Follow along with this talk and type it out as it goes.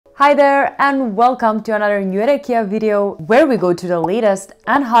Hi there and welcome to another new at IKEA video where we go to the latest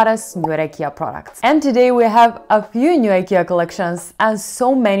and hottest new at IKEA products. And today we have a few new IKEA collections and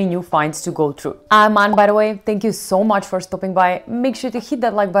so many new finds to go through. I'm Anne, by the way. Thank you so much for stopping by. Make sure to hit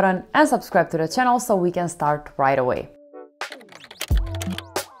that like button and subscribe to the channel so we can start right away.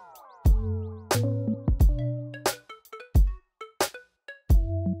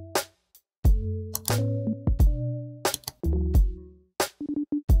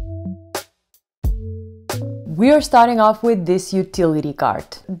 We are starting off with this utility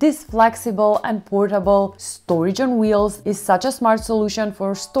cart. This flexible and portable storage on wheels is such a smart solution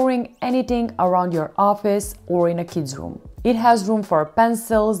for storing anything around your office or in a kid's room. It has room for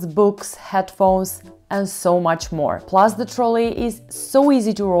pencils, books, headphones, and so much more. Plus, the trolley is so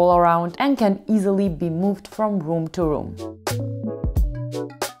easy to roll around and can easily be moved from room to room.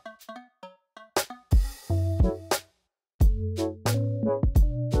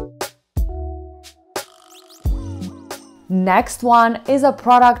 Next one is a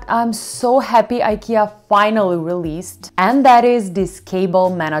product I'm so happy IKEA finally released, and that is this cable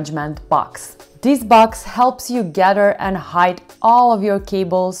management box. This box helps you gather and hide all of your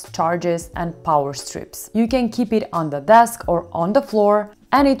cables, charges, and power strips. You can keep it on the desk or on the floor,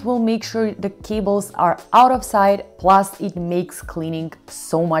 and it will make sure the cables are out of sight, plus it makes cleaning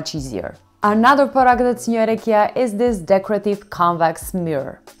so much easier. Another product that's new at IKEA is this decorative convex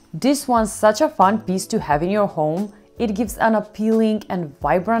mirror. This one's such a fun piece to have in your home. It gives an appealing and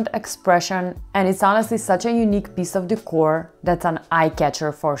vibrant expression, and it's honestly such a unique piece of decor that's an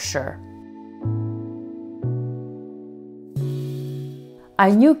eye-catcher for sure. A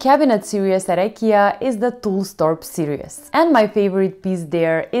new cabinet series at IKEA is the TULLSTORP series, and my favorite piece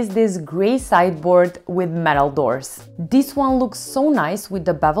there is this grey sideboard with metal doors. This one looks so nice with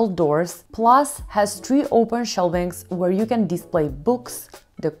the beveled doors, plus has 3 open shelvings where you can display books,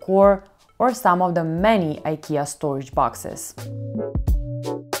 decor, or some of the many IKEA storage boxes.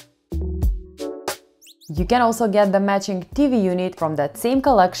 You can also get the matching TV unit from that same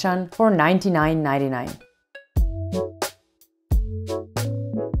collection for $99.99.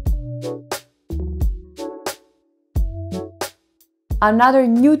 Another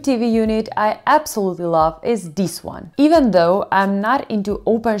new TV unit I absolutely love is this one. Even though I'm not into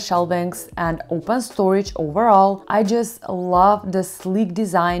open shelvings and open storage overall, I just love the sleek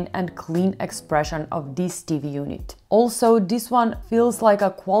design and clean expression of this TV unit. Also, this one feels like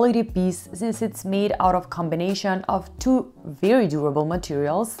a quality piece since it's made out of combination of 2 very durable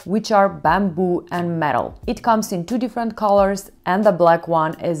materials, which are bamboo and metal. It comes in 2 different colors, and the black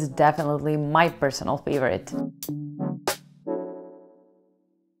one is definitely my personal favorite.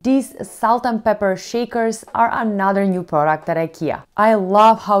 These salt and pepper shakers are another new product at IKEA. I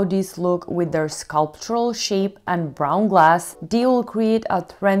love how these look with their sculptural shape and brown glass. They will create a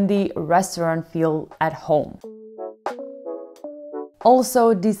trendy restaurant feel at home.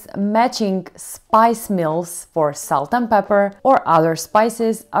 Also, these matching spice mills for salt and pepper or other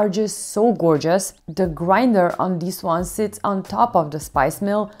spices are just so gorgeous. The grinder on this one sits on top of the spice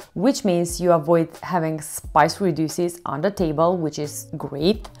mill, which means you avoid having spice reduces on the table, which is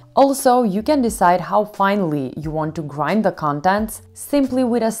great. Also, you can decide how finely you want to grind the contents simply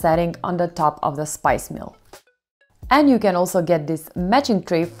with a setting on the top of the spice mill. And you can also get this matching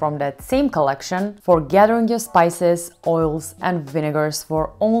tray from that same collection for gathering your spices, oils, and vinegars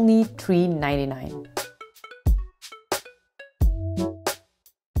for only $3.99.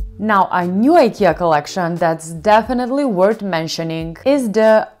 Now, a new IKEA collection that's definitely worth mentioning is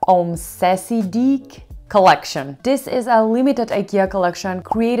the ÖMSESIDIG collection. This is a limited IKEA collection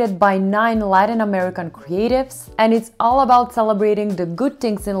created by 9 Latin American creatives, and it's all about celebrating the good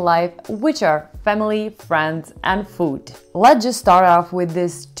things in life, which are family, friends, and food. Let's just start off with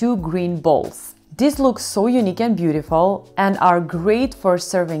these 2 green bowls. These look so unique and beautiful and are great for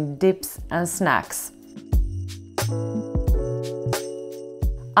serving dips and snacks.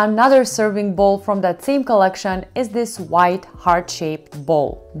 Another serving bowl from that same collection is this white heart-shaped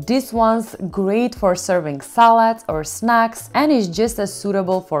bowl. This one's great for serving salads or snacks and is just as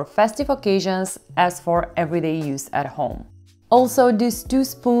suitable for festive occasions as for everyday use at home. Also, these 2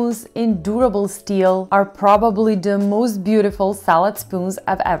 spoons in durable steel are probably the most beautiful salad spoons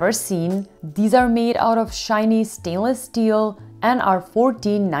I've ever seen. These are made out of shiny stainless steel and are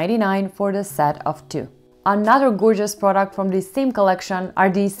 $14.99 for the set of 2. Another gorgeous product from this same collection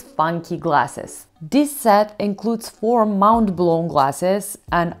are these funky glasses. This set includes 4 mount-blown glasses,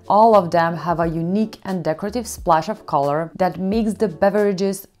 and all of them have a unique and decorative splash of color that makes the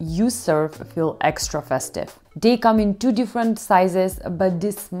beverages you serve feel extra festive. They come in 2 different sizes, but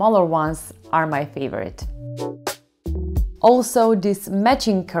these smaller ones are my favorite. Also, this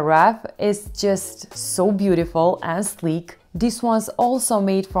matching carafe is just so beautiful and sleek. This one's also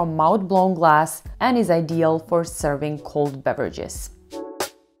made from mouth-blown glass and is ideal for serving cold beverages.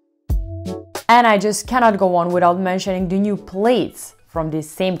 And I just cannot go on without mentioning the new plates from this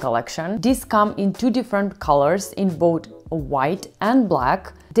same collection. These come in two different colors, in both white and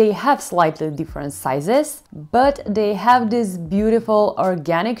black. They have slightly different sizes, but they have this beautiful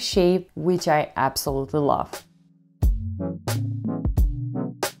organic shape, which I absolutely love.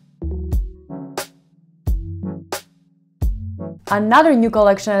 Another new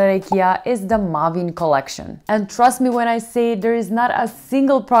collection at IKEA is the Muffin collection. And trust me when I say there is not a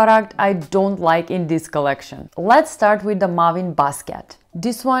single product I don't like in this collection. Let's start with the Muffin basket.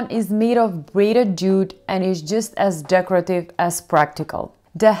 This one is made of braided jute and is just as decorative as practical.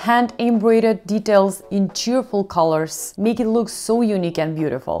 The hand embroidered details in cheerful colors make it look so unique and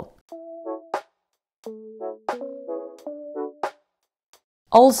beautiful.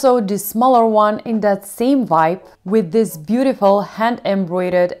 Also, the smaller one in that same vibe with this beautiful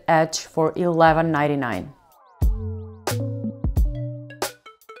hand-embroidered edge for $11.99.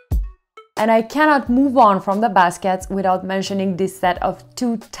 And I cannot move on from the baskets without mentioning this set of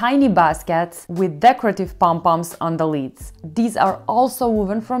two tiny baskets with decorative pom-poms on the lids. These are also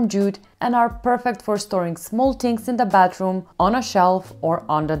woven from jute and are perfect for storing small things in the bathroom, on a shelf or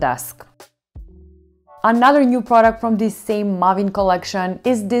on the desk. Another new product from this same Muffin collection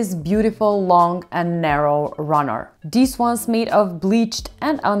is this beautiful long and narrow runner. This one's made of bleached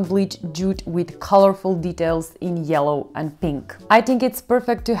and unbleached jute with colorful details in yellow and pink. I think it's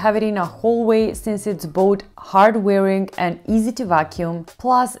perfect to have it in a hallway since it's both hard wearing and easy to vacuum,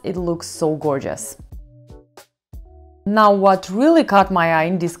 plus it looks so gorgeous. Now, what really caught my eye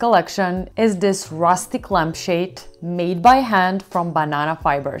in this collection is this rustic lampshade made by hand from banana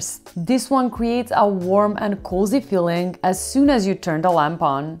fibers. This one creates a warm and cozy feeling as soon as you turn the lamp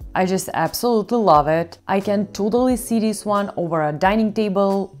on. I just absolutely love it. I can totally see this one over a dining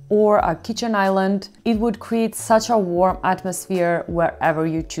table or a kitchen island. It would create such a warm atmosphere wherever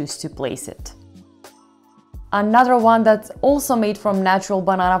you choose to place it. Another one that's also made from natural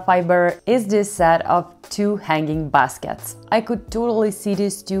banana fiber is this set of two hanging baskets. I could totally see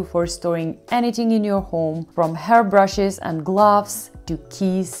these two for storing anything in your home, from hairbrushes and gloves to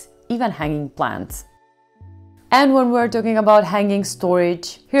keys, even hanging plants. And when we're talking about hanging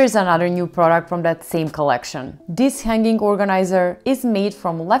storage, here's another new product from that same collection. This hanging organizer is made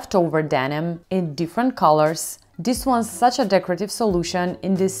from leftover denim in different colors. This one's such a decorative solution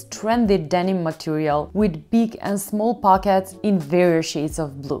in this trendy denim material with big and small pockets in various shades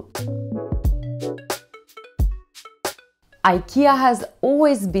of blue. IKEA has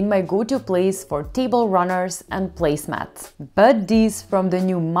always been my go-to place for table runners and placemats, but these from the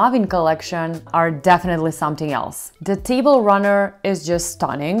new Muffin collection are definitely something else. The table runner is just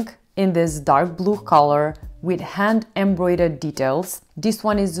stunning in this dark blue color with hand-embroidered details. This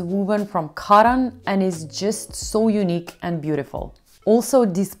one is woven from cotton and is just so unique and beautiful. Also,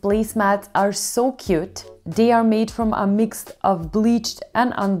 these placemats are so cute. They are made from a mix of bleached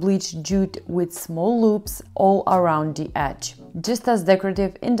and unbleached jute with small loops all around the edge, just as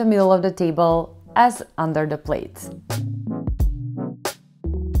decorative in the middle of the table as under the plates.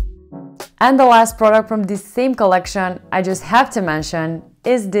 And the last product from this same collection I just have to mention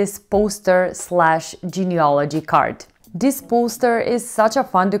is this poster/genealogy card. This poster is such a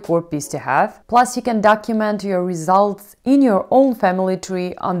fun decor piece to have, plus you can document your results in your own family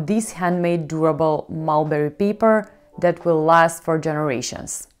tree on this handmade durable mulberry paper that will last for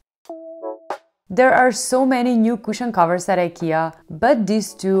generations. There are so many new cushion covers at IKEA, but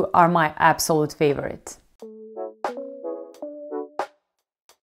these two are my absolute favorite.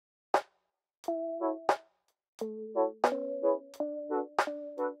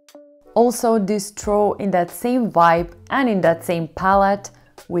 Also, this throw in that same vibe and in that same palette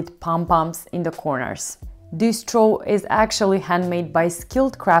with pom-poms in the corners. This throw is actually handmade by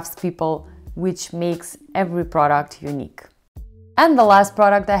skilled craftspeople, which makes every product unique. And the last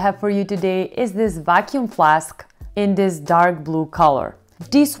product I have for you today is this vacuum flask in this dark blue color.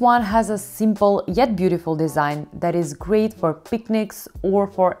 This one has a simple yet beautiful design that is great for picnics or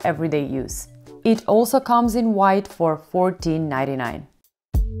for everyday use. It also comes in white for $14.99.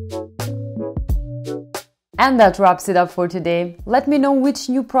 And that wraps it up for today. Let me know which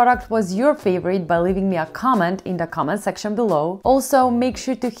new product was your favorite by leaving me a comment in the comment section below. Also, make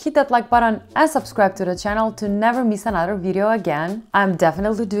sure to hit that like button and subscribe to the channel to never miss another video again. I'm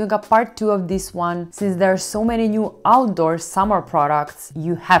definitely doing a part 2 of this one since there are so many new outdoor summer products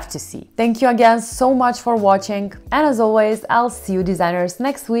you have to see. Thank you again so much for watching, and as always, I'll see you designers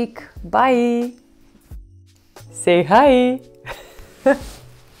next week. Bye! Say hi!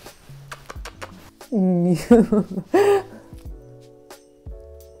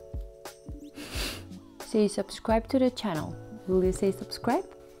 Say subscribe to the channel. Will you say subscribe?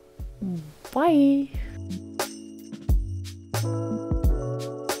 Bye!